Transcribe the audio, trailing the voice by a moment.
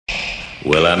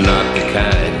Well, I'm not the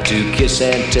kind to kiss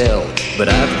and tell, but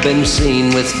I've been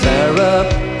seen with fire up.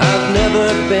 I've never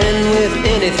been with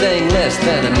anything less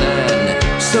than a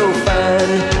 9. So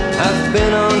fine, I've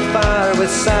been on fire with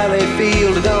Sally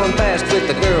Field, gone past with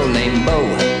a girl named Bo,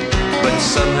 but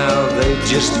somehow they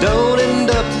just don't end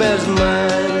up as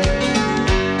mine.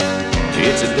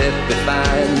 It's a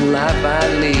death-defying life I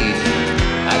lead.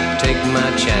 I take my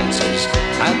chances.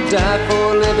 I die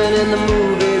for living in the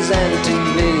movies and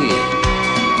TV.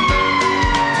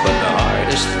 But the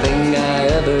hardest thing I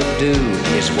ever do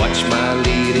is watch my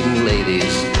leading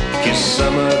ladies kiss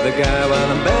some other guy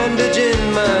while I'm bandaging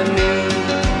my knee.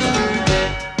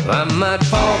 I might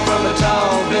fall from a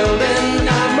tall building,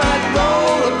 I might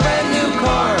roll a brand new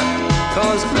car,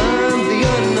 'cause I'm the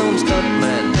unknown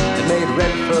stuntman that made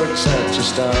Redford such a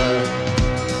star.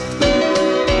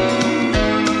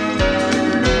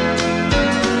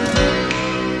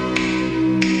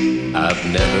 I've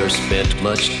never spent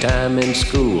much time in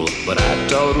school, but I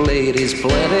taught ladies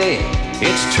plenty.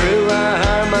 It's true, I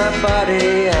hire my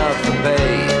body out for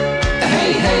pay.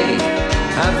 Hey, hey,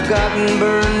 I've gotten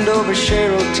burned over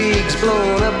Cheryl Teague's,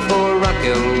 blown up for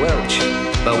Raquel Welch.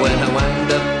 But when I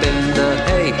wind up in the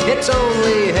hay, it's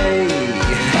only hay.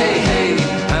 Hey, hey,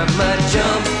 I might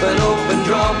jump an open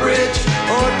drawbridge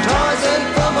or Tarzan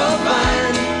from a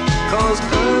vine, 'cause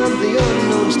I'm the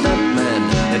unknown stuntman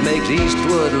that makes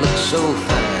Eastwood look so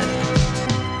fine.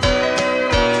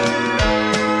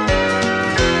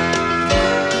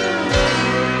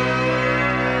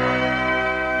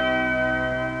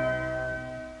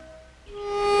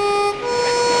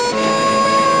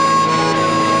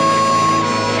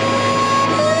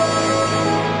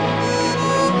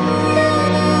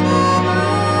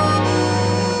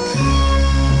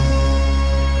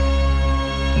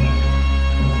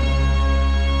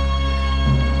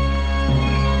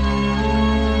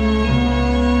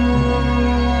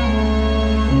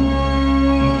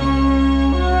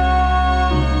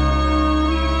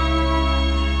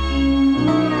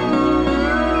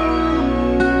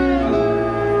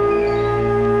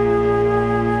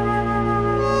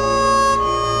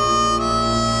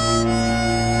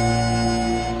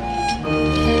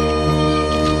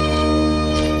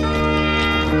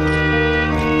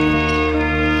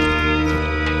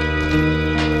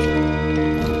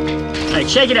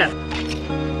 Shake it up.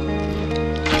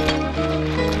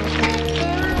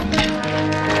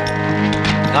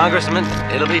 Congressman,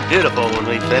 it'll be beautiful when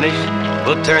we finish.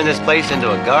 We'll turn this place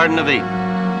into a Garden of Eden.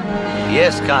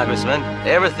 Yes, Congressman,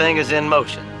 everything is in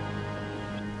motion.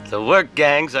 The work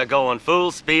gangs are going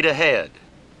full speed ahead.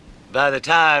 By the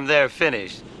time they're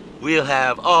finished, we'll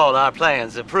have all our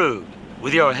plans approved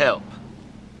with your help.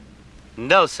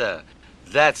 No, sir,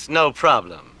 that's no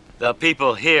problem. The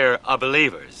people here are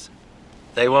believers.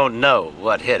 They won't know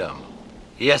what hit them.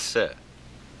 Yes, sir.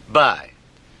 Bye.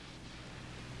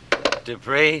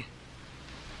 Dupree,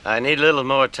 I need a little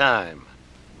more time.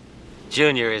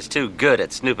 Junior is too good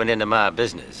at snooping into my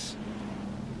business.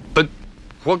 But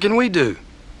what can we do?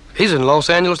 He's in Los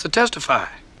Angeles to testify.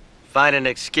 Find an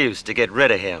excuse to get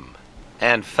rid of him.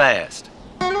 And fast.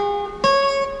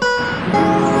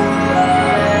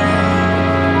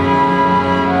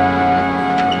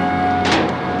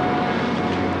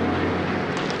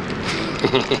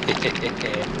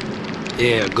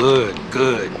 Yeah, good,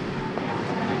 good.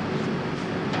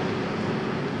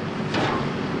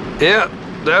 Yeah,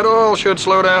 that oil should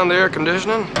slow down the air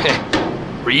conditioning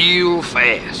real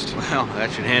fast. Well,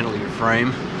 that should handle your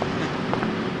frame.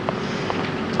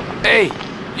 Hey,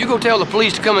 you go tell the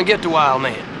police to come and get the wild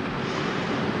man.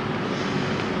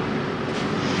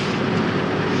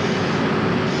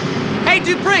 Hey,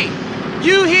 Dupree!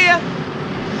 You here?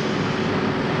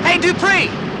 Hey, Dupree!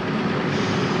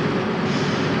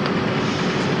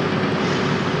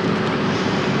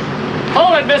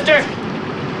 Hold it, mister!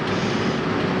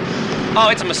 Oh,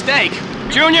 it's a mistake.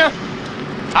 Junior,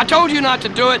 I told you not to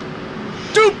do it.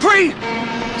 Dupree!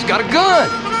 He's got a gun.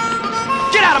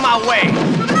 Get out of my way!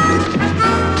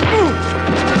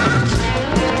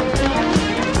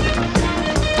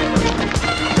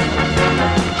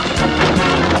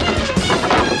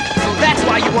 So that's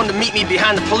why you wanted to meet me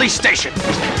behind the police station.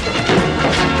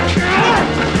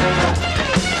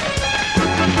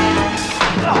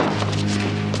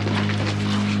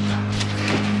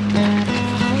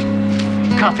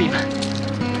 Copy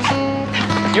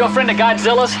him. You a friend of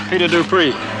Godzilla's? Peter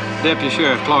Dupree, Deputy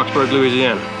Sheriff, Clarksburg,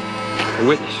 Louisiana. A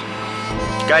witness.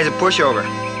 Guy's a pushover.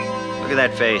 Look at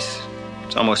that face.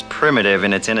 It's almost primitive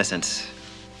in its innocence.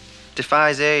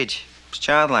 Defies age. It's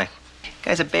childlike.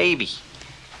 Guy's a baby.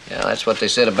 Yeah, that's what they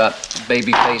said about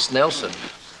Babyface Nelson.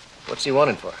 What's he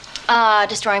wanted for?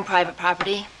 Destroying private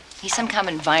property. He's some kind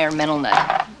of environmental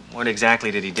nut. What exactly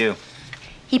did he do?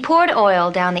 He poured oil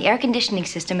down the air conditioning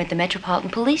system at the Metropolitan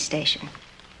Police Station.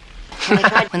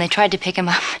 When they tried to pick him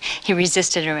up, he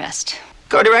resisted arrest.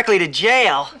 Go directly to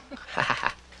jail?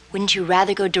 Wouldn't you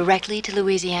rather go directly to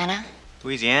Louisiana?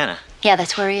 Louisiana? Yeah,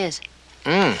 that's where he is.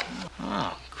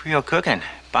 Oh, Creole cooking.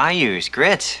 Bayous,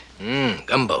 grits.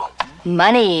 Gumbo.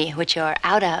 Money, which you're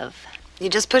out of. You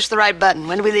just pushed the right button.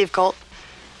 When do we leave, Colt?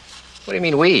 What do you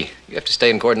mean we? You have to stay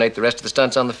and coordinate the rest of the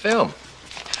stunts on the film.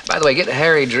 By the way, get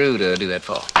Harry Drew to do that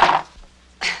fall.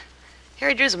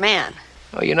 Harry Drew's a man.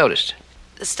 Oh, you noticed.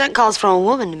 The stunt calls for a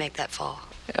woman to make that fall.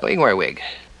 Yeah, we can wear a wig.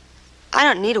 I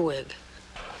don't need a wig.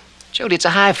 Jody, it's a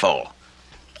high fall.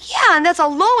 Yeah, and that's a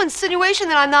low insinuation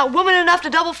that I'm not woman enough to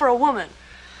double for a woman.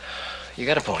 You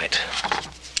got a point.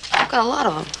 I've got a lot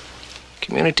of them.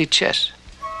 Community chess.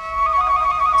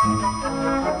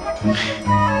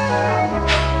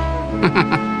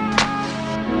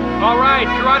 All right,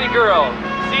 Karate Girl.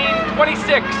 Scene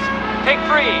 26. Take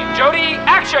 3. Jody,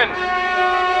 action!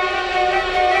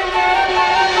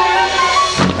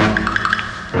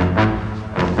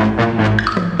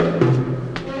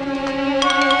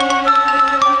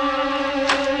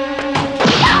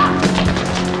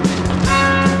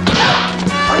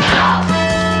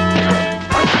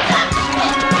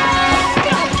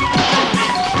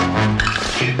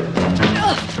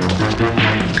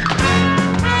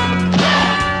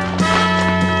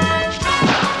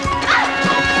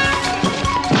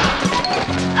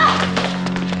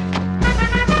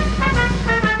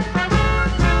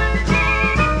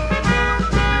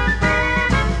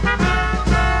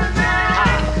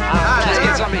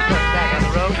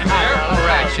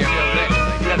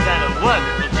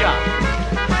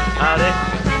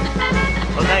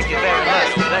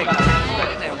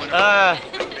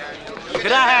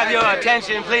 Could I have your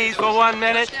attention, please, for 1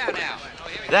 minute?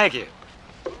 Thank you.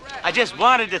 I just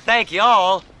wanted to thank you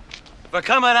all for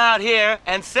coming out here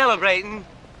and celebrating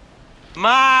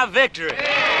my victory. Way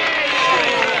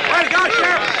to go,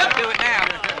 Sheriff! Do it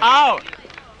now.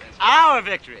 Our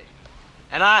victory.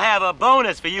 And I have a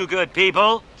bonus for you good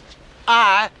people.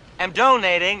 I am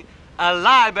donating a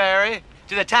library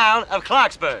to the town of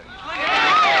Clarksburg.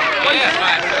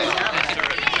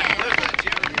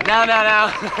 Now.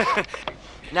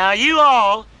 Now you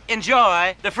all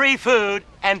enjoy the free food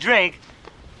and drink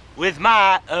with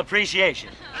my appreciation.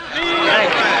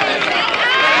 Thank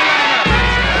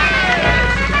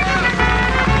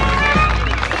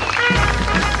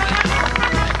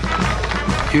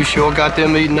you. You sure got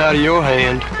them eating out of your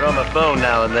hand. Throw them a bone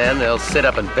now and then, they'll sit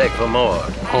up and beg for more.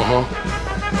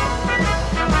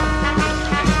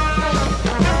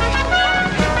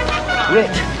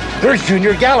 Rich, there's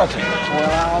Junior Gallatin.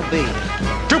 Well, I'll be.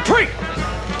 Dupree!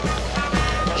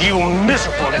 You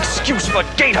miserable excuse for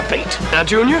gator bait. Now,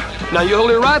 Junior, now you hold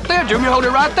it right there. Junior, hold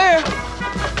it right there.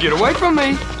 Get away from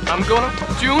me. I'm gonna...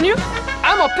 Junior,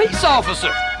 I'm a peace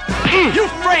officer. You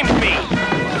framed me!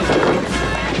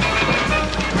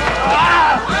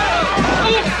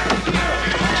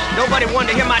 Nobody wanted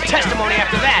to hear my testimony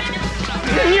after that.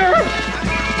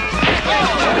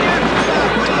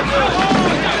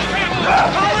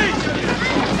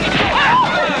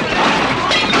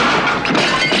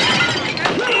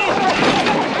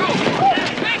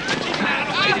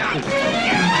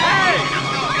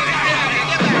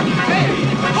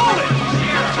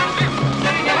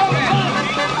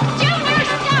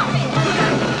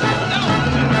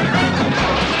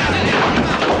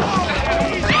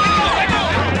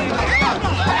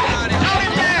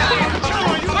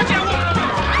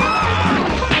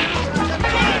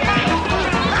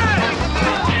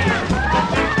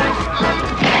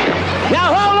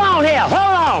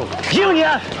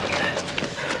 Junior,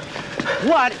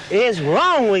 what is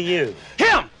wrong with you?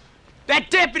 Him! That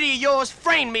deputy of yours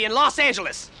framed me in Los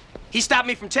Angeles. He stopped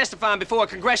me from testifying before a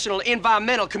congressional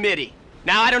environmental committee.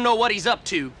 Now, I don't know what he's up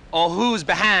to or who's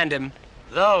behind him.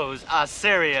 Those are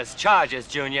serious charges,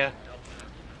 Junior.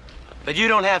 But you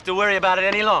don't have to worry about it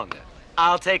any longer.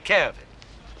 I'll take care of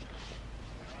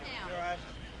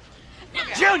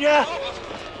it. Junior!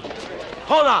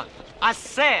 Hold on. I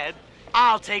said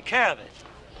I'll take care of it.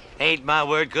 Ain't my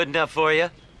word good enough for you?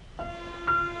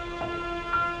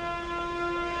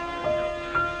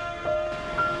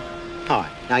 All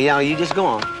right. Now, you just go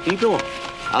on. Keep going.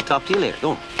 I'll talk to you later. Go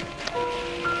on.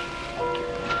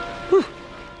 Whew.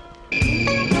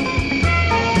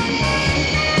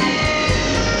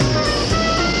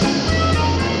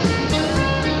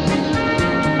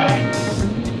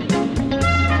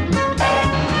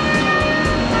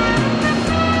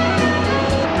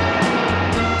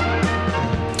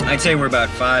 I'd say we're about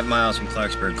 5 miles from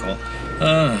Clarksburg, Colt.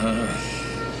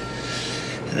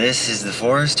 This is the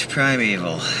forest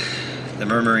primeval. The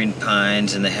murmuring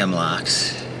pines and the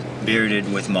hemlocks,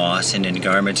 bearded with moss and in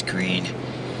garments green,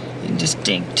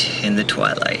 indistinct in the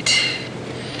twilight.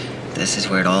 This is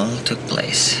where it all took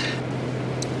place.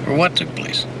 Or what took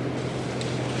place?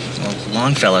 Well,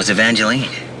 Longfellow's Evangeline.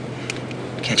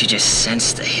 Can't you just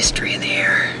sense the history in the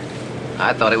air?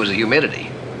 I thought it was the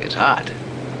humidity. It's hot.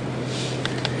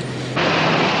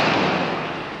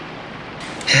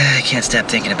 I can't stop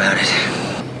thinking about it.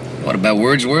 What about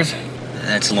Wordsworth?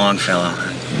 That's Longfellow.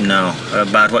 No,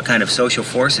 about what kind of social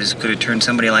forces could have turned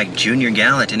somebody like Junior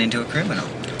Gallatin into a criminal.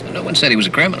 No one said he was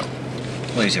a criminal.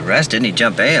 Well, he's arrested and he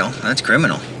jumped bail. That's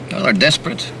criminal. Well, they're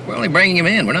desperate. We're only bringing him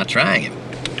in. We're not trying him.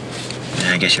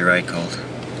 Yeah, I guess you're right, Colt.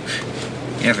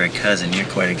 You're for a cousin. You're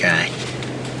quite a guy.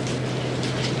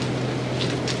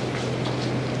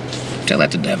 Tell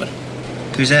that to Devin.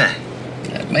 Who's that?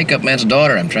 That makeup man's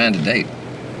daughter I'm trying to date.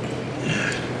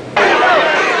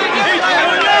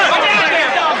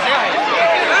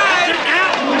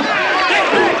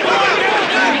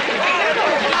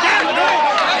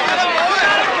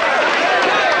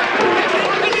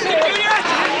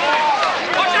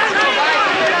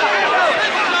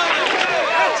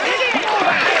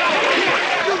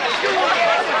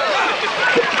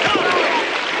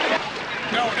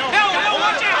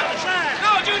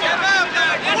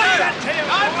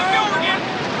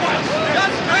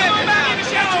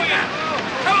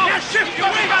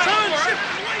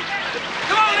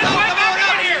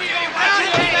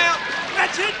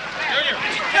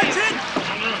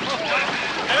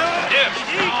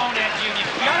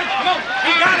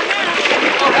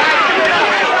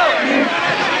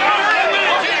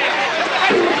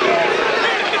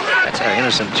 That's our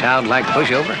innocent, childlike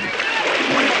pushover. He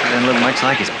doesn't look much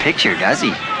like his picture, does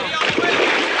he?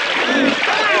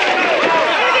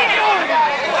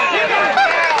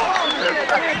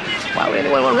 Why would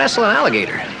anyone want to wrestle an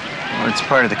alligator? Well, it's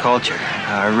part of the culture.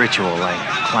 A ritual like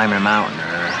climbing a mountain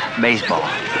or baseball.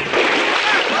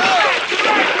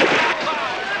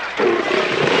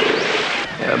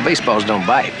 Yeah, baseballs don't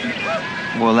bite.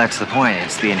 Well, that's the point.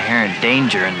 It's the inherent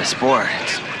danger in the sport.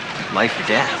 It's life or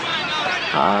death.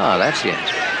 Ah, that's the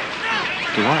answer.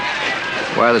 Do what?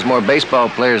 Why, there's more baseball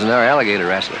players than there are alligator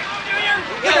wrestlers.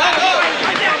 Come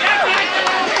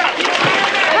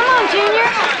on, Junior.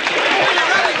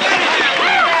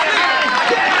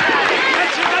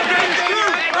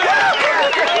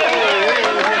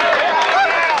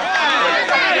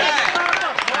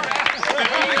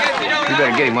 You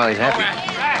better get him while he's happy.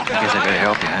 Guess I better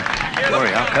help you, huh? Don't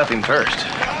worry, I'll cuff him first.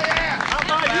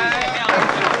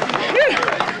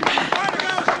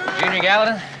 Junior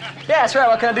Gallatin? Yeah, that's right.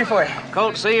 What can I do for you?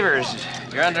 Colt Severs,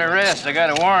 you're under arrest. I got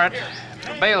a warrant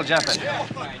for bail jumping.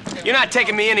 You're not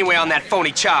taking me anywhere on that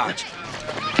phony charge.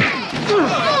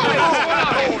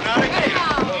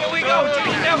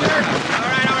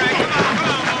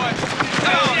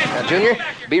 Now, Junior,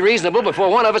 be reasonable before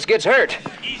one of us gets hurt.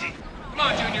 Come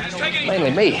on, Junior, just take it easy.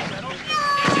 Mainly me.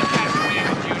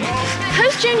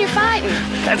 Who's Junior fighting?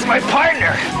 That's my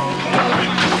partner.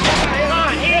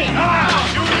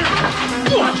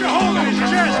 Put your hold on his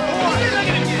chest,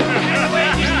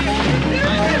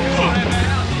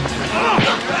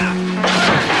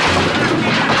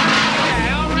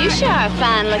 You sure are a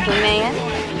fine-looking man.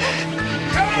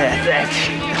 Yeah, thanks.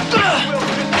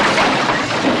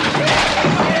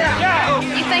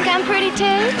 You think I'm pretty,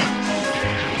 too?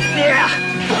 Yeah.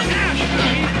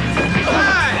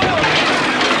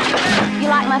 You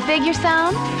like my figure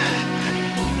some?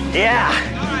 Yeah.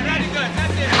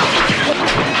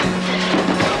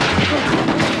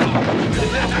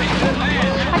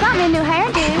 I got me a new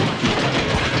hairdo.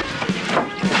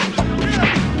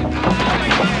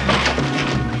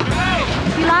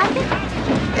 You like it?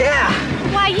 Yeah.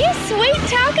 Why, you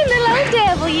sweet-talking little old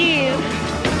devil, you.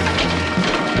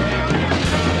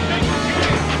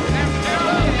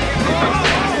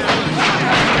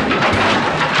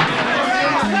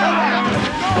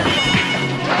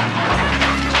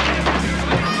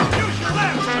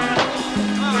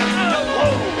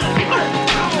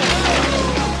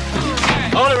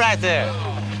 Hold it right there.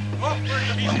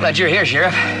 I'm glad you're here,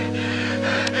 Sheriff.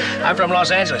 I'm from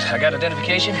Los Angeles. I got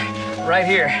identification right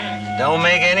here. Don't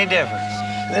make any difference.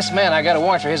 This man, I got a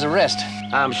warrant for his arrest.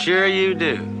 I'm sure you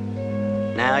do.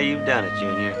 Now you've done it,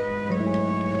 Junior.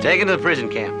 Take him to the prison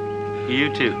camp. You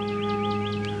too.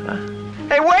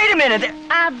 Hey, wait a minute.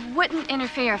 I wouldn't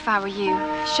interfere if I were you.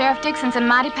 Sheriff Dixon's a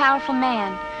mighty powerful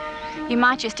man. You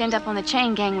might just end up on the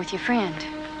chain gang with your friend.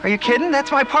 Are you kidding?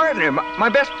 That's my partner, my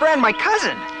best friend, my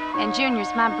cousin. And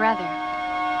Junior's my brother.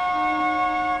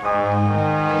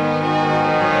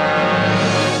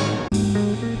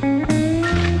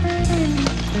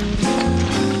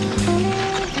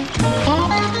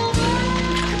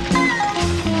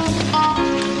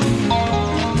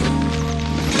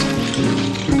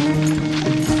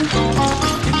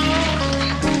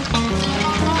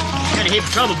 ready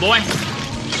for trouble, boy.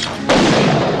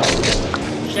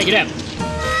 Shake it up.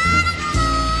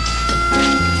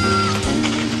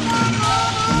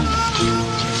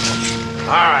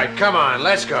 All right, come on,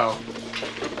 let's go.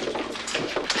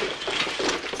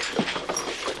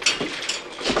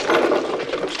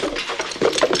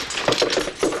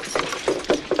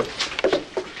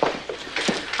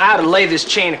 I ought to lay this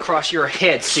chain across your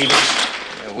head, Stevens.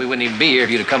 We wouldn't even be here if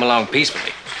you'd have come along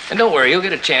peacefully. And don't worry, you'll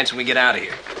get a chance when we get out of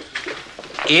here.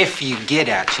 If you get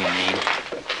out, you mean?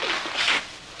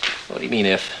 What do you mean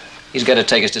if? He's got to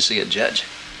take us to see a judge.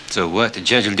 So what? The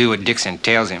judge will do what Dixon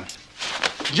tells him.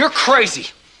 You're crazy.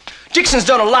 Dixon's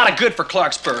done a lot of good for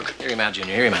Clarksburg. Hear him out,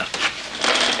 Junior, hear him out.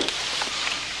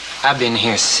 I've been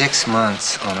here 6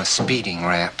 months on a speeding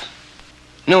rap.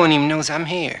 No one even knows I'm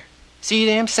here. See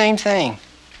them? Same thing.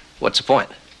 What's the point?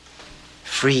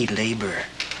 Free labor.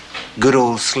 Good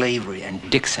old slavery, and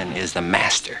Dixon is the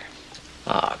master.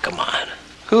 Oh, come on.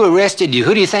 Who arrested you?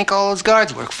 Who do you think all those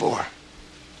guards work for?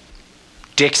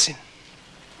 Dixon.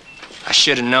 I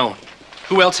should have known.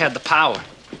 Who else had the power?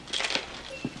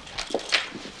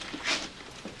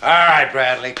 All right,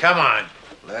 Bradley, come on.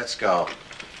 Let's go.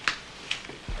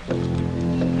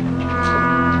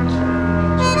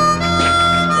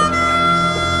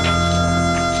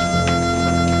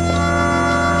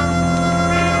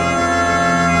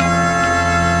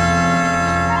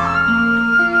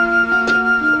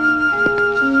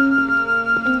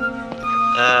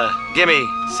 Give me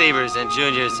Severs and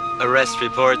Junior's arrest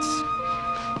reports.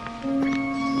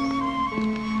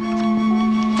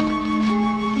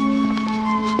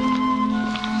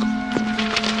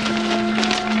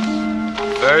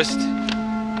 First,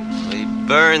 we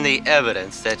burn the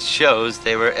evidence that shows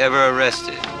they were ever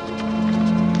arrested.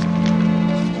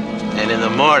 And in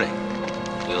the morning,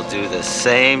 we'll do the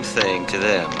same thing to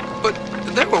them. But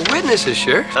there were witnesses,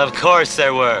 Sheriff. Of course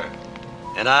there were.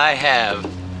 And I have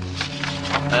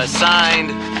a signed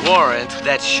warrant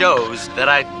that shows that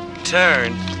I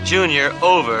turned Junior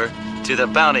over to the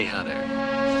bounty hunter.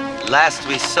 Last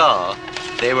we saw,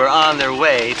 they were on their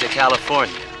way to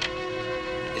California.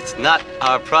 It's not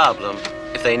our problem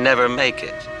if they never make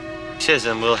it.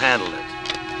 Chisholm will handle it.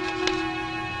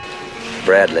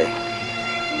 Bradley,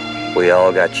 we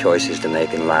all got choices to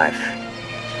make in life.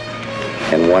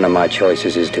 And one of my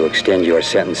choices is to extend your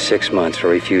sentence 6 months for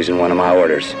refusing one of my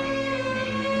orders.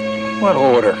 What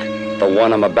order? The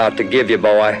one I'm about to give you,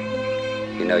 boy.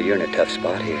 You know, you're in a tough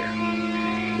spot here.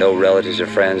 No relatives or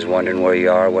friends wondering where you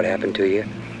are, what happened to you.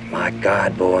 My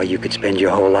God, boy, you could spend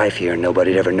your whole life here and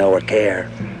nobody'd ever know or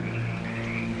care.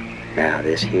 Now,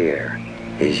 this here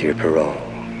is your parole.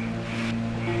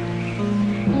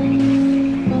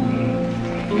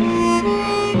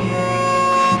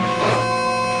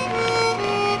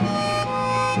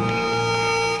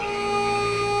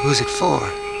 Who's it for?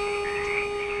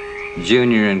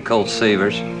 Junior and Colt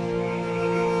Severs.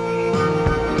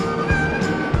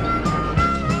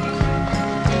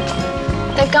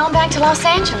 They've gone back to Los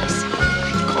Angeles.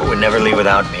 Colt would never leave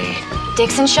without me.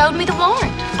 Dixon showed me the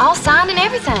warrant, all signed and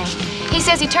everything. He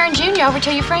says he turned Junior over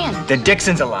to your friend. Then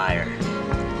Dixon's a liar.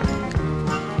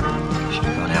 Should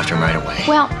be going after him right away.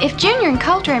 Well, if Junior and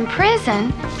Colt are in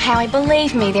prison, Howie,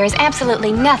 believe me, there is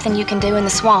absolutely nothing you can do in the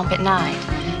swamp at night,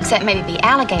 except maybe be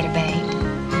alligator bait.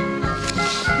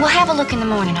 We'll have a look in the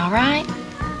morning, all right?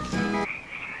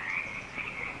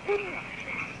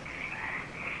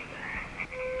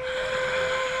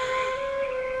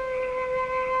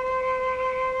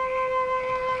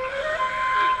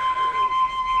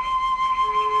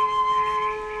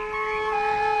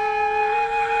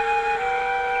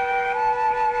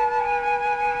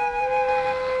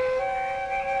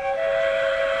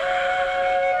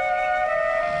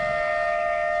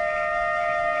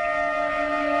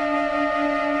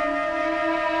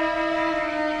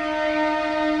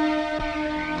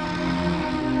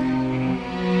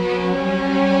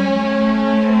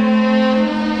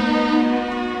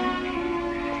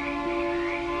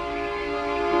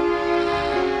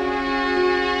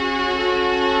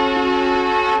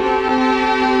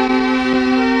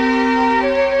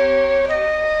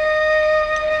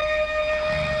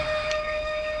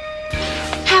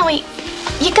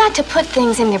 You got to put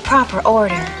things in their proper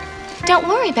order. Don't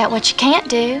worry about what you can't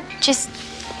do. Just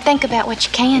think about what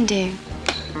you can do.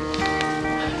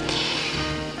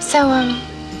 So,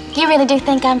 you really do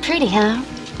think I'm pretty, huh?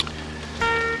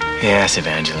 Yes,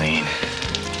 Evangeline.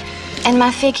 And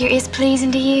my figure is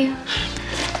pleasing to you?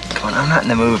 Come on, I'm not in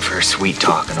the mood for sweet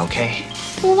talking, okay?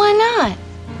 Well, why not?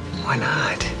 Why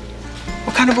not?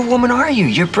 What kind of a woman are you?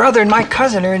 Your brother and my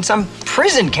cousin are in some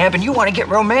prison camp and you want to get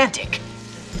romantic.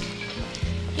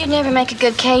 You'd never make a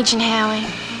good Cajun, Howie.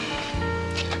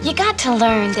 You got to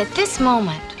learn that this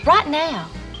moment, right now,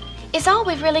 is all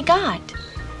we've really got.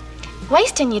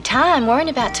 Wasting your time worrying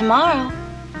about tomorrow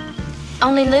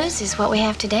only loses what we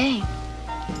have today.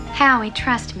 Howie,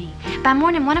 trust me. By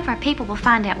morning, one of our people will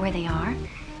find out where they are.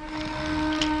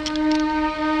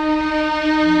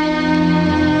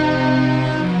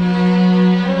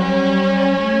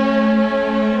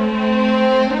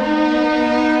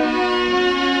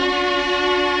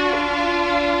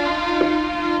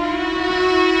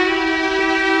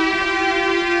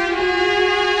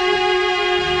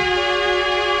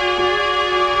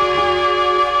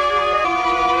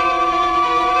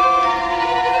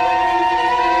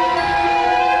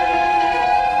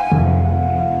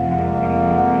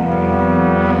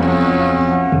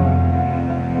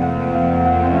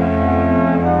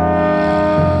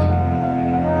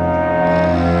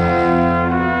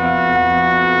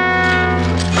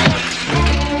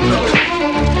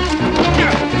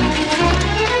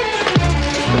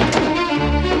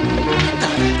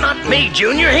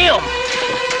 Junior, him!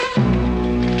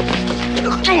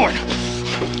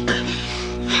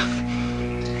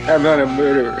 I'm not a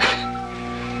murderer.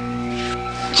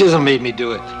 Chisholm made me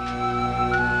do it.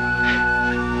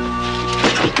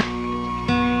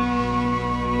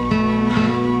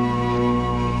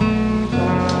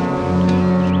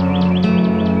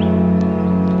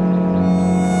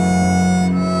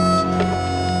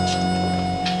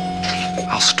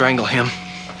 I'll strangle him.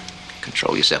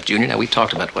 Control yourself, Junior. Now, we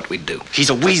talked about what we'd do. He's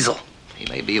a weasel. He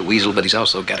may be a weasel, but he's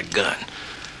also got a gun.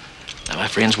 Now, my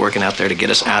friend's working out there to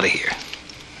get us out of here.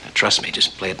 Now, trust me,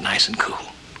 just play it nice and cool.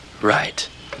 Right.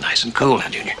 Nice and cool now,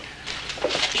 Junior.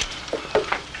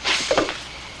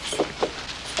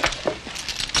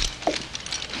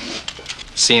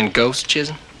 Seeing ghosts,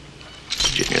 Chisholm?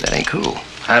 Junior, that ain't cool.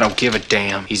 I don't give a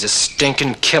damn. He's a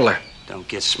stinking killer. Don't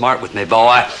get smart with me,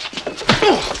 boy.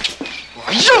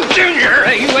 You, Junior!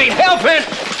 Hey, you ain't helping!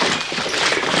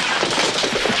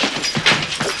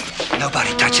 Nobody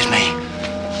touches me.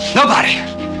 Nobody!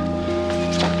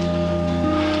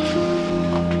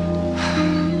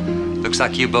 Looks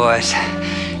like you boys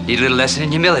need a little lesson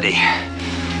in humility.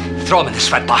 Throw him in the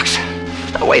sweat box.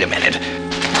 Now, wait a minute.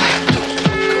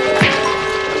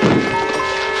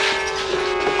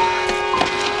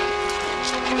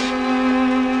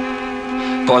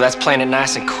 Boy, that's playing it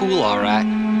nice and cool, all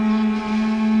right.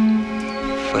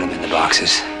 Put him in the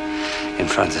boxes in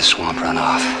front of the swamp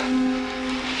runoff.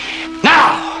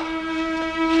 Now!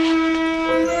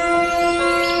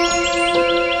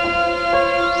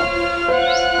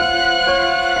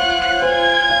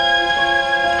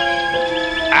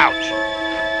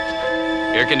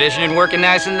 Ouch. Air conditioning working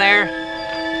nice in there?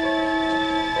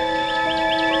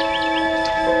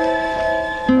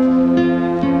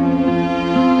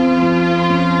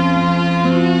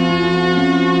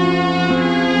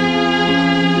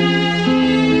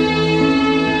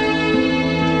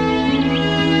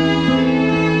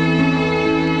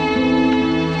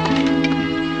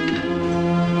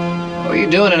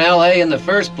 Doing in L.A. in the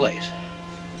first place?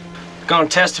 Going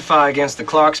to testify against the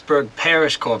Clarksburg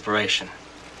Parish Corporation.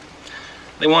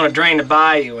 They want to drain the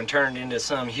bayou and turn it into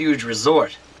some huge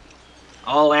resort.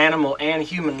 All animal and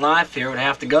human life here would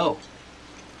have to go.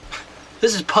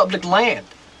 This is public land.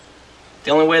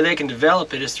 The only way they can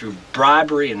develop it is through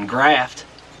bribery and graft.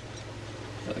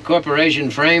 The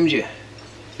corporation framed you,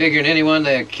 figuring anyone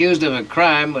they accused of a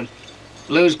crime would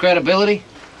lose credibility?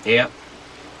 Yep.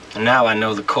 And now I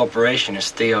know the corporation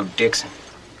is Theo Dixon.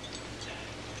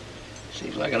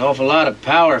 Seems like an awful lot of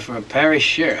power for a parish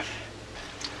sheriff.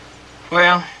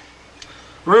 Well,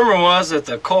 rumor was that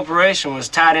the corporation was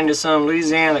tied into some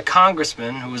Louisiana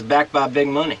congressman who was backed by big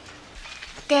money.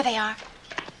 There they are.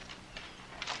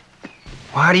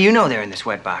 Well, how do you know they're in the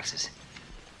sweat boxes?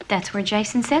 That's where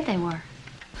Jason said they were.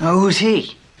 Oh, who's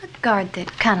he? A guard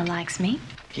that kind of likes me.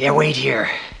 Yeah, wait here.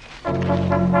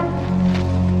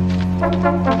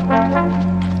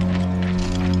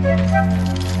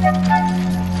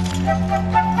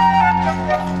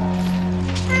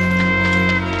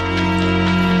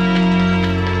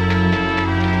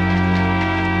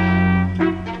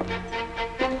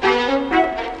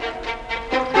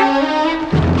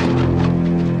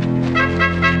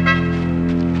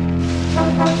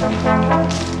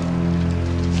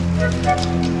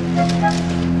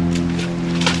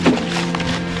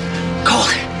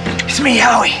 Colt, it's me,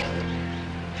 Howie.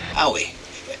 Howie,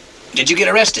 did you get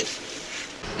arrested?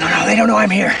 No, they don't know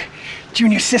I'm here.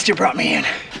 Junior's sister brought me in.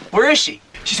 Where is she?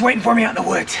 She's waiting for me out in the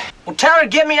woods. Well, tell her to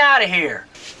get me out of here.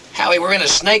 Howie, we're in a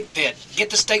snake pit.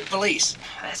 Get the state police.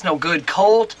 That's no good,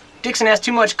 Colt. Dixon has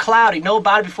too much clout. He'd know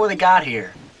about it before they got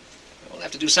here. We'll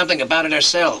have to do something about it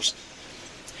ourselves.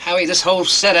 Howie, this whole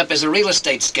setup is a real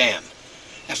estate scam.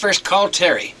 Now first call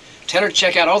Terry. Tell her to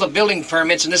check out all the building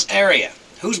permits in this area.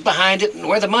 Who's behind it and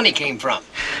where the money came from.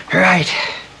 Right.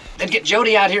 Then get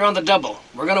Jody out here on the double.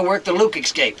 We're gonna work the Luke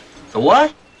escape. The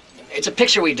what? It's a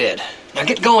picture we did. Now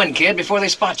get going, kid, before they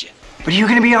spot you. But are you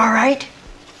gonna be all right?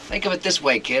 Think of it this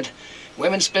way, kid.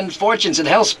 Women spend fortunes at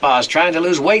health spas trying to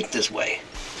lose weight this way.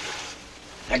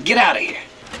 Now get out of here.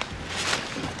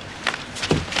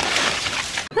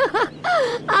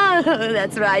 Oh,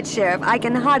 that's right, Sheriff. I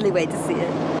can hardly wait to see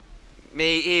it.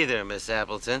 Me either, Miss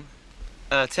Appleton.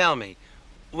 Tell me,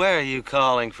 where are you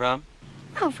calling from?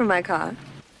 Oh, from my car.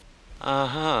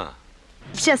 Uh-huh.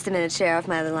 Just a minute, Sheriff.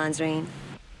 My other line's ringing.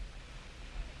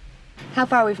 How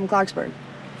far are we from Clarksburg?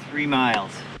 3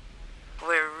 miles.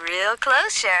 We're real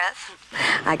close, Sheriff.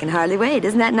 I can hardly wait.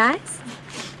 Isn't that nice?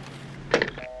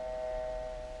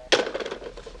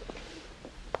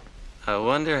 I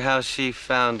wonder how she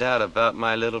found out about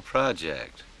my little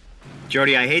project.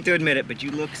 Jody, I hate to admit it, but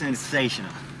you look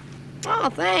sensational. Oh,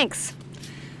 thanks.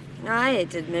 I hate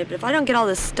to admit it, but if I don't get all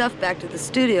this stuff back to the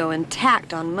studio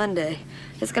intact on Monday,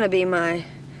 it's gonna be my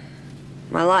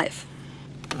life.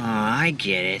 Oh, I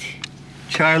get it.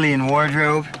 Charlie in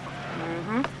wardrobe.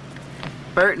 Mm-hmm.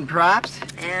 Bert in props.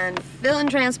 And Phil in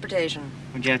transportation.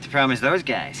 What'd you have to promise those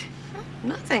guys?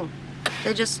 Nothing.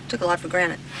 They just took a lot for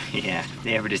granted. Yeah, if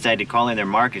they ever decide to call in their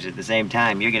markers at the same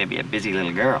time, you're gonna be a busy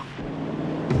little girl.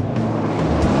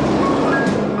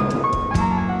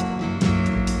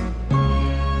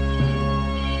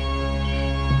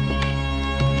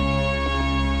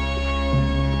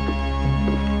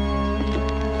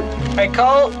 Hey,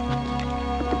 Colt,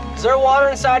 is there water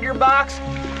inside your box?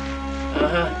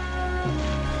 Uh-huh.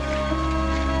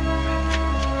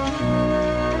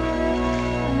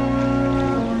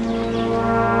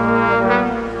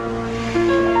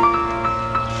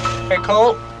 Hey,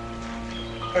 Colt,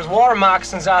 there's water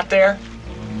moccasins out there.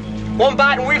 One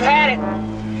bite and we've had it.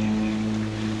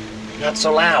 Not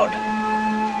so loud.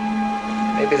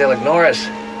 Maybe they'll ignore us.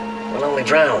 We'll only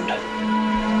drown.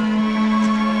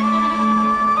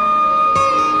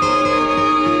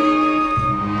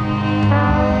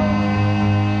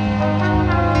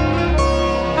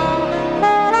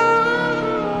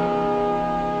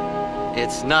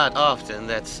 It's not often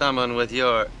that someone with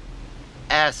your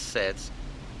assets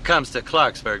comes to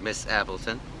Clarksburg, Miss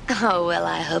Appleton. Oh, well,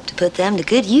 I hope to put them to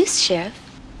good use, Sheriff.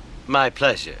 My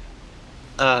pleasure.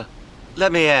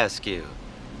 Let me ask you,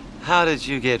 how did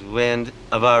you get wind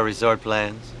of our resort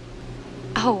plans?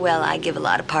 Oh, well, I give a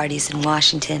lot of parties in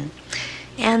Washington,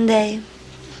 and they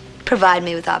provide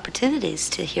me with opportunities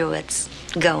to hear what's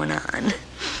going on.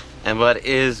 And what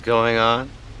is going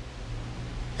on?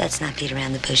 Let's not beat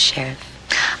around the bush, Sheriff.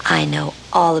 I know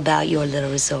all about your little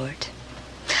resort.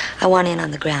 I want in on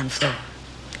the ground floor.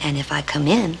 And if I come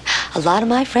in, a lot of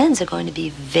my friends are going to be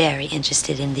very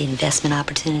interested in the investment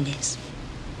opportunities.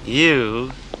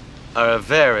 You are a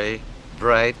very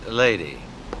bright lady.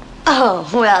 Oh,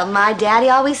 well, my daddy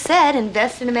always said,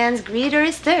 invest in a man's greed or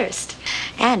his thirst.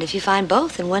 And if you find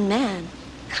both in one man,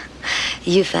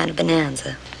 you found a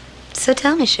bonanza. So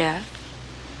tell me, Sheriff,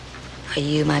 are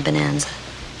you my bonanza?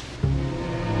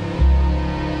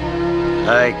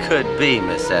 I could be,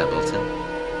 Miss Appleton.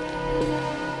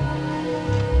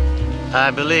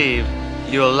 I believe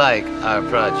you'll like our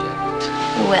project.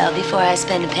 Well, before I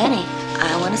spend a penny,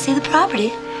 I want to see the property.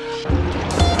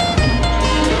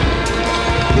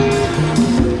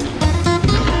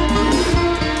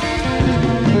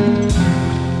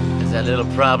 Has that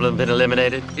little problem been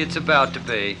eliminated? It's about to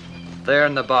be. They're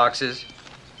in the boxes.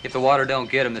 If the water don't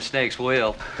get them, the snakes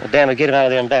will. Well, Dan, we'll get him out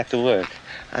of there and back to work.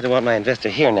 I don't want my investor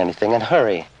hearing anything, and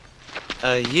hurry.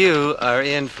 You are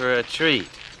in for a treat.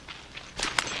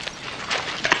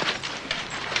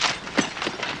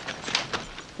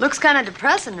 Looks kind of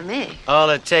depressing to me. All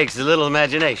it takes is a little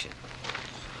imagination.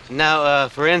 Now,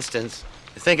 for instance,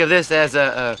 think of this as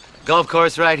a golf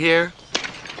course right here.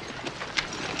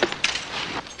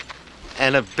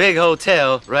 And a big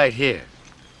hotel right here.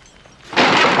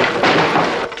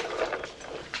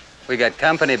 We got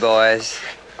company, boys.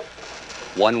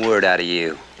 One word out of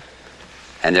you,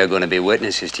 and they're going to be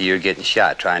witnesses to your getting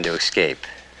shot trying to escape.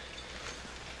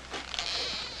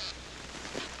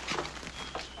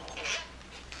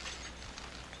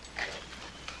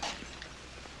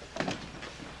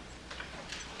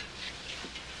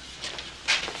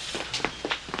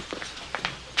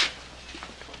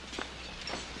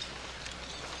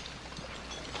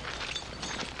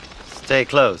 Stay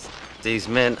close. These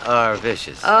men are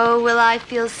vicious. Oh, will I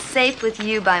feel safe with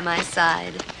you by my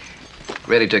side?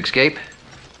 Ready to escape?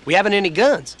 We haven't any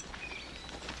guns.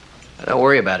 Don't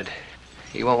worry about it.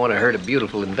 You won't want to hurt a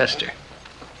beautiful investor.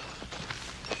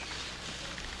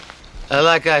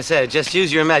 Like I said, just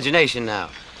use your imagination now.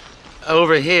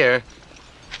 Over here,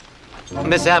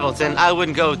 Miss Appleton, I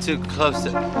wouldn't go too close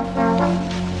to...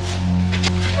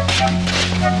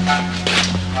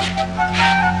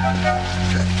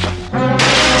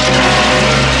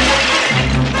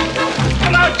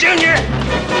 Come on, Junior!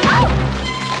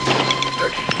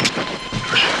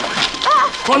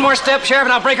 One more step, Sheriff,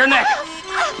 and I'll break her neck.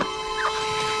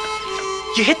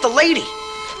 You hit the lady.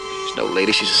 She's no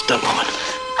lady, she's a stunt woman.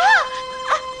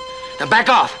 Now back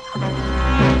off.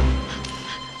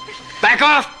 Back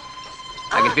off!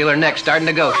 I can feel her neck starting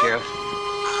to go, Sheriff.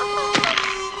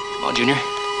 Come on, Junior.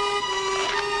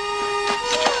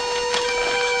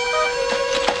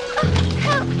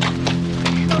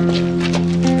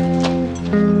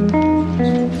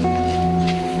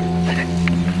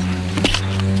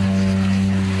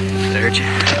 Did it hurt you?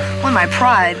 Well, my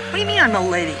pride. What do you mean I'm no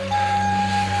lady?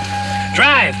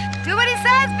 Drive! Do what he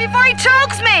says before he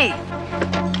chokes me!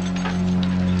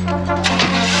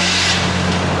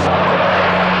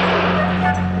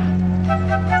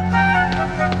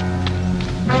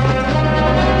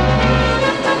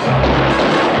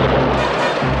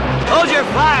 Hold your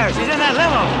fire! She's in that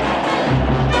limo!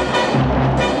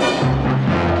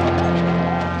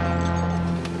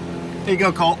 Here you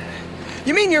go, Colt.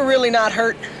 You mean you're really not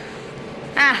hurt?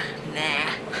 Ah,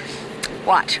 nah.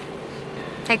 Watch.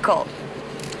 Hey, Colt.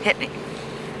 Hit me.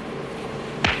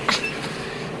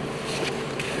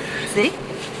 See?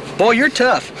 Boy, you're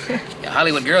tough. Yeah,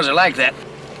 Hollywood girls are like that.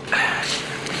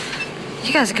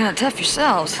 You guys are kind of tough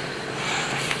yourselves.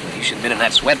 You should have been in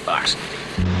that sweat box.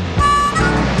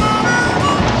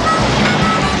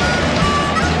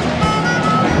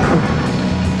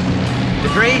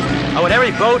 Dupree, I want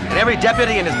every boat and every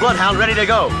deputy and his bloodhound ready to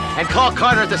go. And call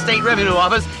Carter at the State Revenue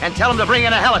Office and tell him to bring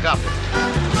in a helicopter.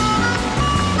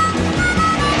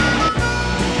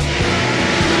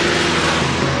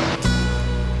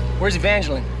 Where's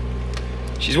Evangeline?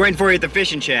 She's waiting for you at the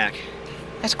fishing shack.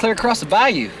 That's clear across the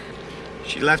bayou.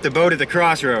 She left the boat at the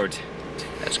crossroads.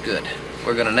 That's good.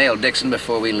 We're gonna nail Dixon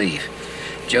before we leave.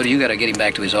 Jody, you gotta get him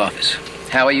back to his office.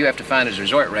 Howie, you have to find his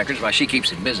resort records while she keeps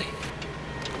him busy.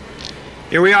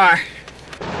 Here we are.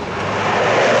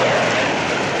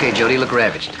 Okay, Jody, look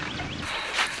ravaged.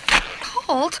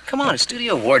 Colt? Come on, it's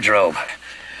studio wardrobe.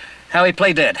 Howie,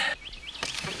 play dead.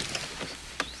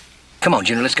 Come on,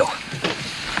 Junior, let's go.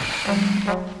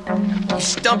 These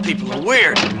stunt people are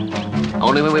weird.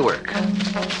 Only when we work.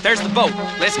 There's the boat.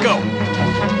 Let's go.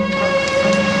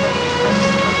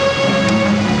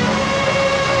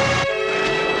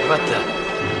 What the?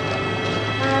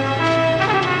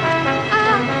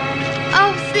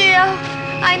 Oh, Theo,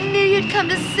 I knew you'd come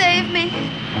to save me.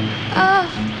 Oh.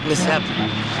 Miss Appleton.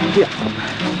 Here.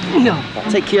 No,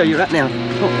 I'll take care of you right now.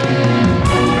 Oh.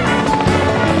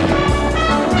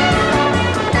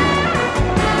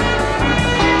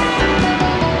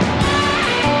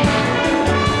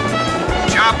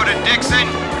 Dixon,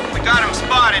 we got him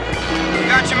spotted. We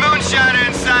got your moonshiner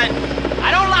in sight.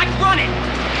 I don't like running.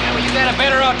 Yeah, well, you got a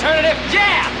better alternative?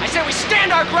 Yeah! I said we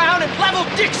stand our ground and level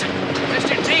Dixon.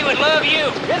 Mr. T would love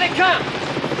you. Here they come.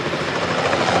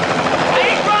 I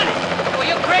ain't running. Well,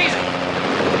 you're crazy.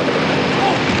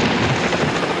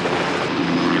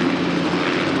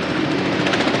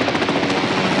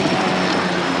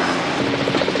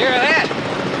 Hear that?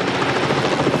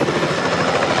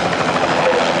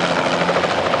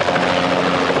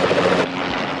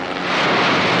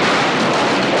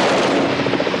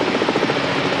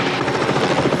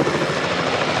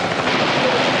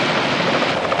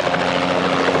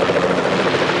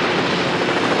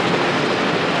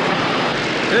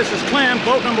 This is Clem,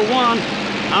 boat number 1.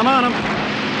 I'm on him.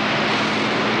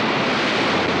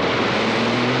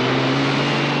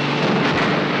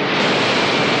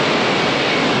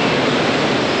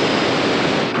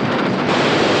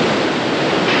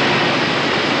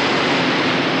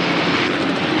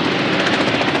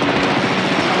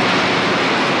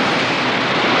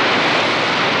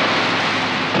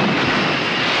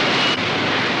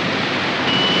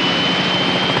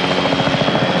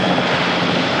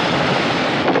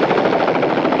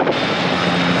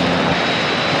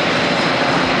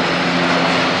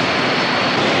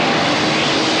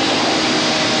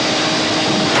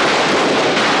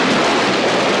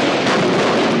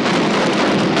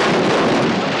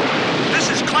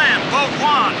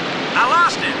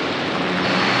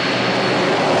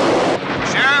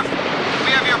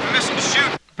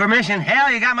 Permission?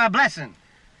 Hell, you got my blessing.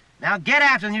 Now get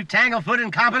after him, you tangle-foot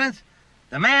incompetents.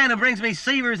 The man who brings me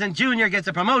Severs and Junior gets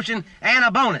a promotion and a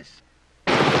bonus.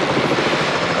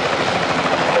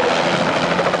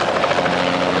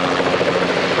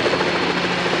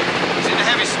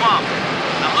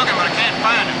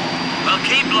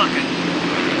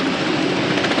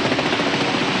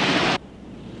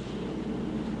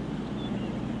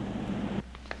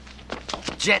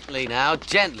 Gently now,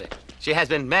 gently. She has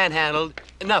been manhandled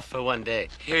enough for one day.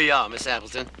 Here you are, Miss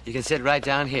Appleton. You can sit right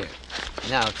down here.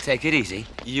 Now, take it easy.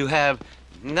 You have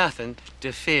nothing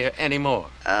to fear anymore.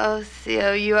 Oh,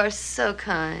 Theo, you are so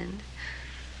kind.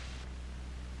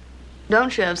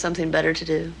 Don't you have something better to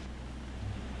do?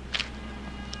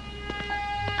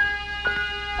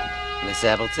 Miss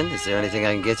Appleton, is there anything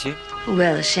I can get you?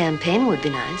 Well, a champagne would be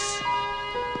nice.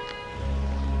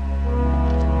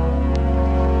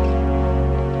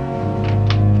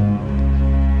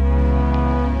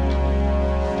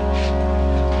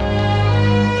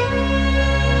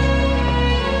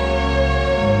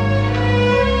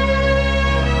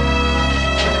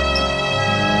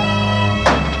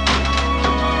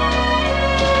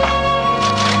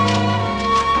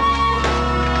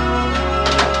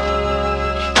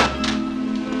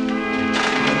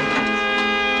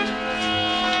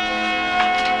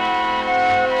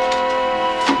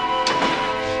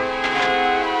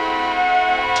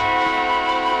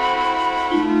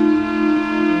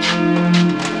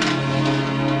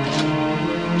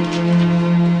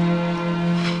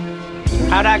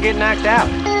 How'd I get knocked out?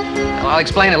 Well, I'll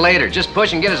explain it later. Just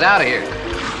push and get us out of here.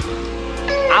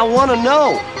 I want to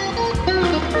know.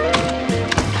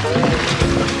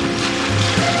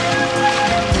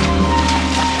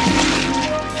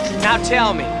 Now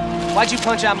tell me, why'd you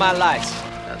punch out my lights?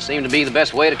 That seemed to be the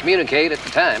best way to communicate at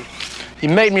the time. You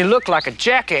made me look like a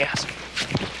jackass.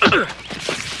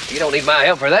 You don't need my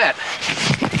help for that.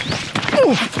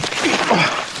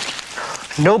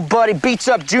 Nobody beats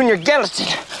up Junior Gallatin.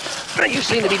 You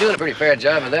seem to be doing a pretty fair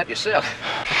job of that yourself.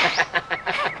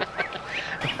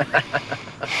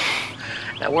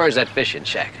 Now, where's that fishing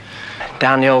shack?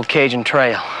 Down the old Cajun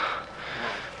Trail.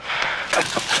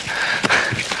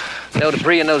 No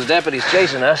Dupree and those deputies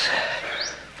chasing us.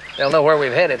 They'll know where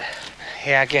we've headed.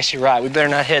 Yeah, I guess you're right. We better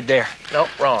not head there. Nope,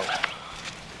 wrong.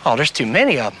 Oh, there's too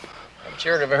many of them. I'm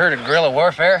sure you've ever heard of guerrilla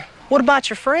warfare. What about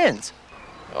your friends?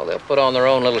 Well, they'll put on their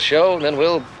own little show, and then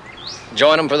we'll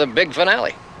join them for the big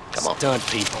finale. Come on. Stunt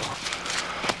people.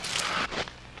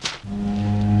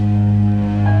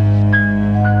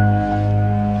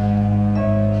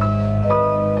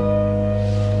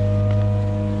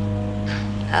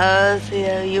 Oh,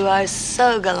 Theo, you are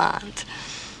so gallant.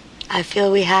 I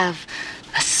feel we have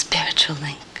a spiritual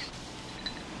link.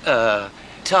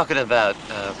 Talking about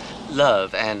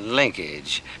love and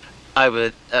linkage, I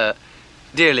would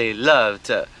dearly love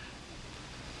to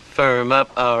firm up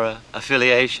our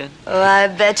affiliation. Oh, I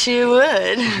bet you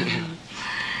would.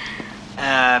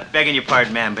 Begging your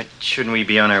pardon, ma'am, but shouldn't we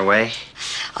be on our way?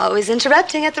 Always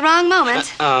interrupting at the wrong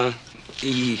moment. Do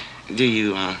you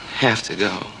have to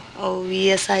go? Oh,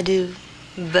 yes, I do.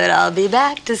 But I'll be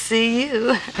back to see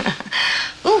you.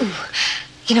 Ooh,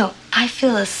 you know, I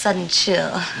feel a sudden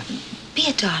chill. Be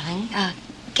a darling.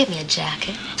 Give me a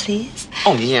jacket, please.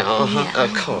 Oh, yeah, Yeah.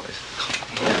 of course.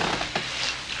 Yeah.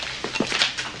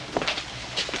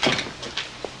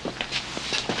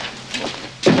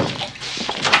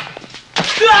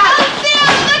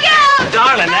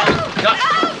 Darling,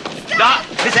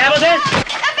 Miss Hamilton?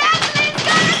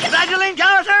 Evangeline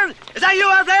Carter! Is that you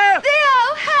out there?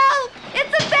 Theo, help!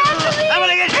 It's Evangeline! I'm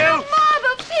gonna get you! A mob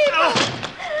of people!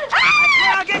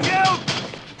 I'll get you!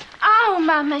 Oh,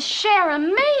 Mama Sharon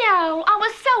Mio! I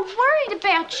was so worried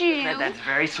about you. That's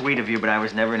very sweet of you, but I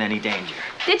was never in any danger.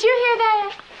 Did you hear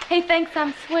that? He thinks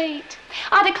I'm sweet.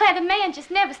 I declare the man just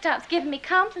never stops giving me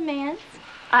compliments.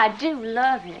 I do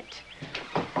love it.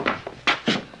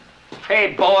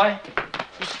 Hey, boy,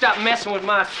 you stop messing with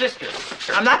my sister.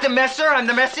 I'm not the messer, I'm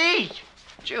the messy.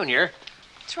 Junior.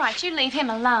 That's right, you leave him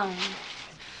alone.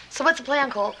 So what's the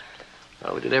plan, Colt?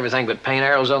 Well, we did everything but paint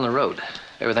arrows on the road.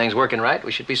 Everything's working right.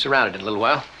 We should be surrounded in a little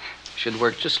while. Should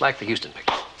work just like the Houston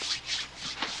picture.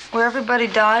 Where everybody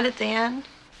died at the end?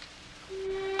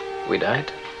 We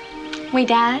died. We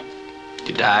died?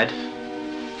 You died?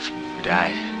 You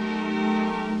died.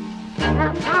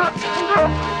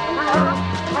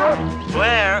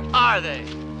 Where are they?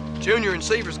 Junior and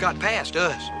Seavers got past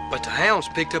us, but the hounds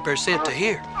picked up their scent to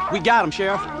here. We got them,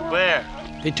 Sheriff. Where?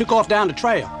 They took off down the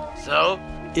trail. So?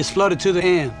 It's flooded to the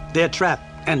end. They're trapped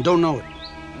and don't know it.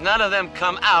 None of them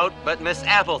come out but Miss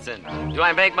Appleton. Do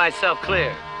I make myself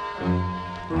clear?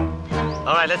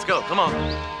 All right, let's go. Come on.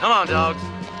 Come on, dogs.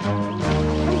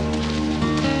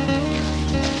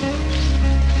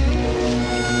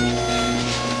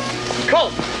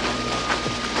 Colt!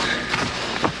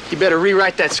 You better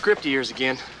rewrite that script of yours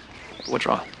again. What's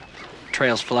wrong?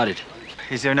 Trail's flooded.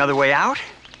 Is there another way out?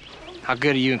 How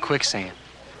good are you in quicksand?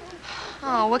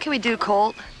 Oh, what can we do,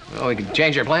 Colt? Well, we can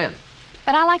change our plan.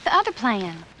 But I like the other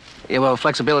plan. Yeah, well,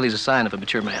 flexibility is a sign of a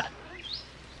mature man.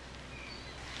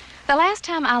 The last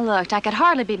time I looked, I could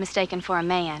hardly be mistaken for a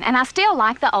man, and I still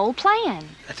like the old plan.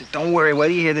 That's it. Don't worry, wait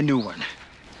till you hear the new one.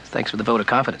 Thanks for the vote of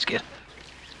confidence, kid.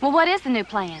 Well, what is the new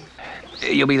plan?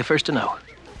 You'll be the first to know.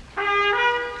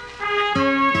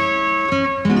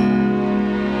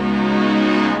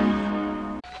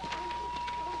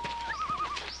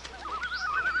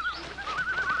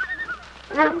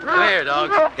 Come here,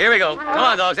 dogs. Here we go. Come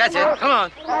on, dogs. That's it. Come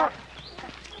on.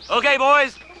 Okay,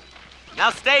 boys. Now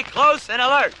stay close and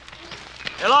alert.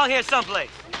 They're along here someplace.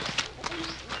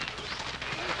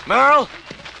 Merle,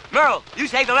 you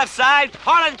take the left side.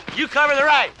 Harlan, you cover the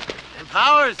right. And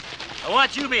Powers, I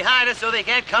want you behind us so they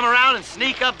can't come around and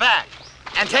sneak up back.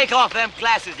 And take off them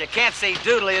glasses. You can't see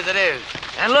doodly as it is.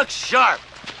 And look sharp.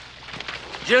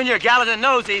 Junior Gallatin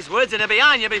knows these woods, and it'll be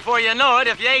on you before you know it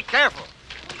if you ain't careful.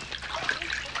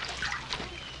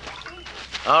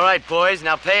 All right, boys,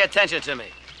 now pay attention to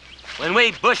me. When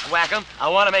we bushwhack them, I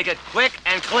want to make it quick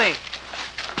and clean.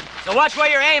 So watch where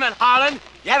you're aiming, Harlan.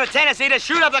 You have a tendency to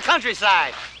shoot up the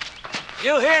countryside.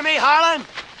 You hear me, Harlan?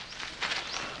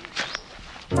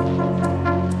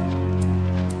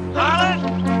 Harlan?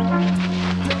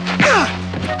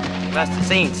 You must have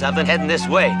seen something heading this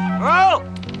way. Merle!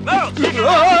 Merle! Check it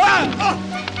out!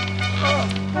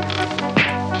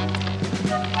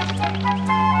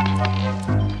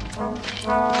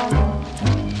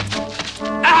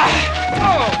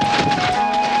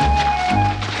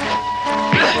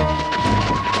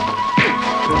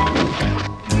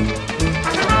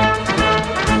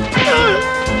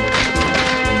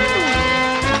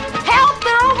 Help!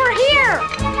 They're over here!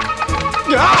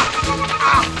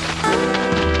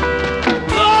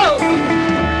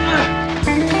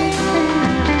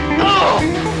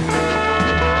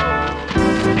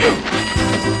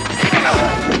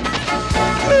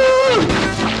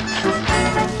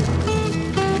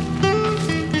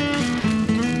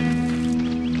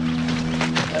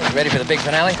 Ready for the big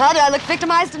finale? How do I look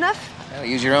victimized enough? Well,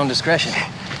 use your own discretion.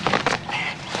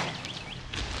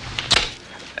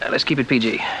 Let's keep it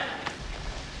PG.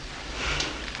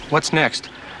 What's next?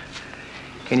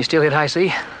 Can you still hit high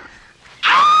C?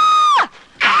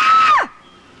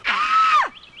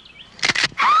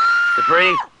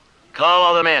 Dupree, call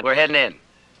all the men. We're heading in.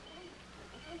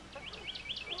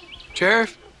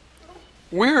 Sheriff,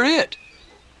 we're it.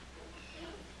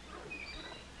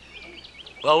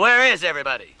 Well, where is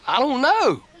everybody? I don't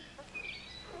know.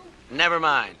 Never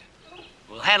mind.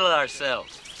 We'll handle it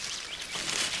ourselves.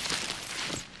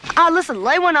 Listen,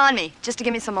 lay one on me, just to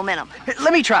give me some momentum.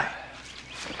 Let me try.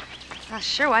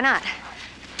 Sure, why not?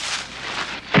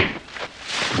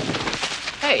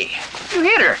 Hey, you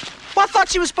hit her. Well, I thought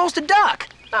she was supposed to duck.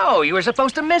 No, you were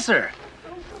supposed to miss her.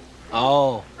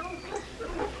 Oh.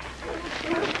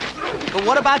 But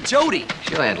what about Jody?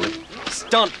 She'll handle it.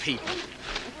 Stunt people.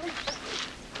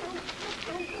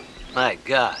 My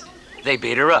God, they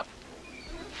beat her up.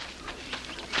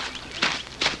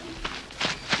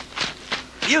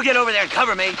 You get over there and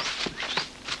cover me.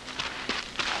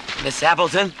 Miss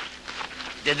Appleton,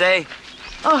 did they?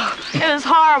 Oh, it was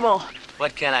horrible.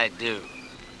 What can I do?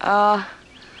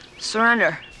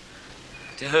 Surrender.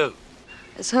 To who?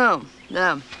 It's whom?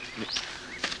 Them.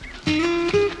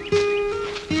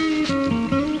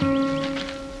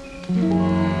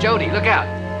 Jody, look out.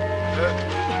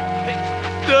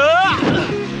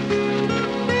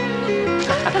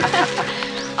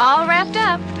 All wrapped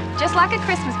up, just like a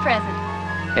Christmas present.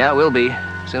 Yeah, it will be.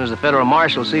 As soon as the federal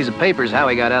marshal sees the papers how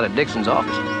he got out of Dixon's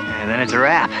office. And then it's a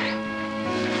wrap.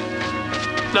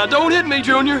 Now, don't hit me,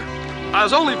 Junior. I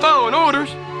was only following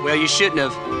orders. Well, you shouldn't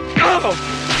have. Oh!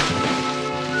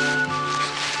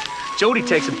 Jody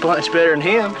takes a punch better than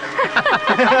him.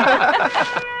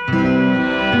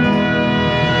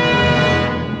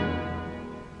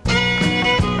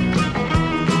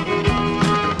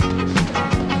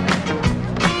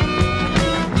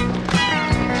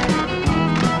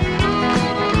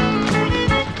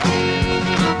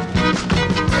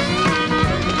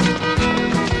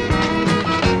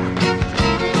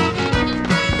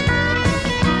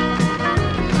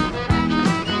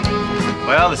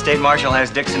 Well, the state marshal has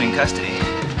Dixon in custody.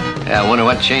 Yeah, I wonder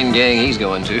what chain gang he's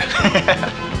going to.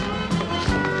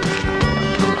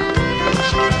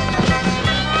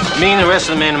 Me and the rest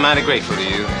of the men are mighty grateful to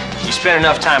you. You spent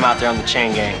enough time out there on the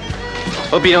chain gang.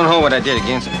 Hope you don't hold what I did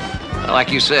against me. Well,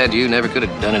 like you said, you never could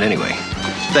have done it anyway.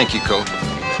 Thank you, Colt.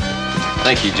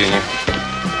 Thank you, Junior.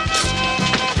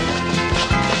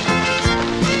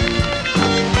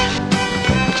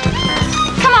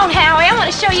 Come on, Howie, I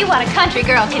want to show you what a country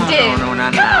girl can do. No,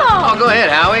 not Come now. on. Oh, go ahead,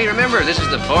 Howie. Remember, this is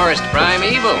the forest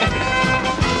primeval.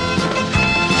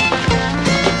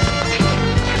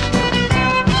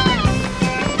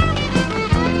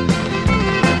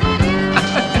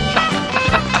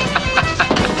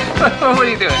 What are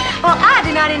you doing? Well, I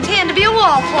do not intend to be a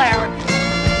wallflower.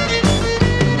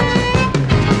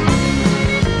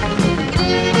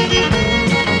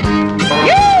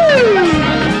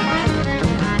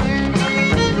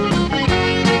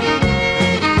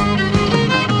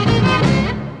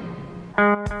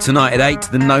 Tonight at 8,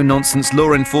 the no-nonsense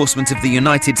law enforcement of the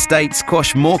United States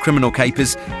quash more criminal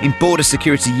capers in Border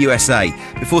Security USA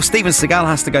before Steven Seagal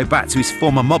has to go back to his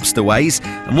former mobster ways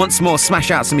and once more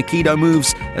smash out some Aikido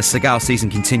moves as Seagal season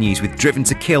continues with Driven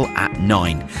to Kill at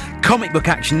 9. Comic book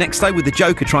action next though with the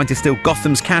Joker trying to steal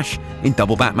Gotham's cash in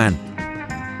Double Batman.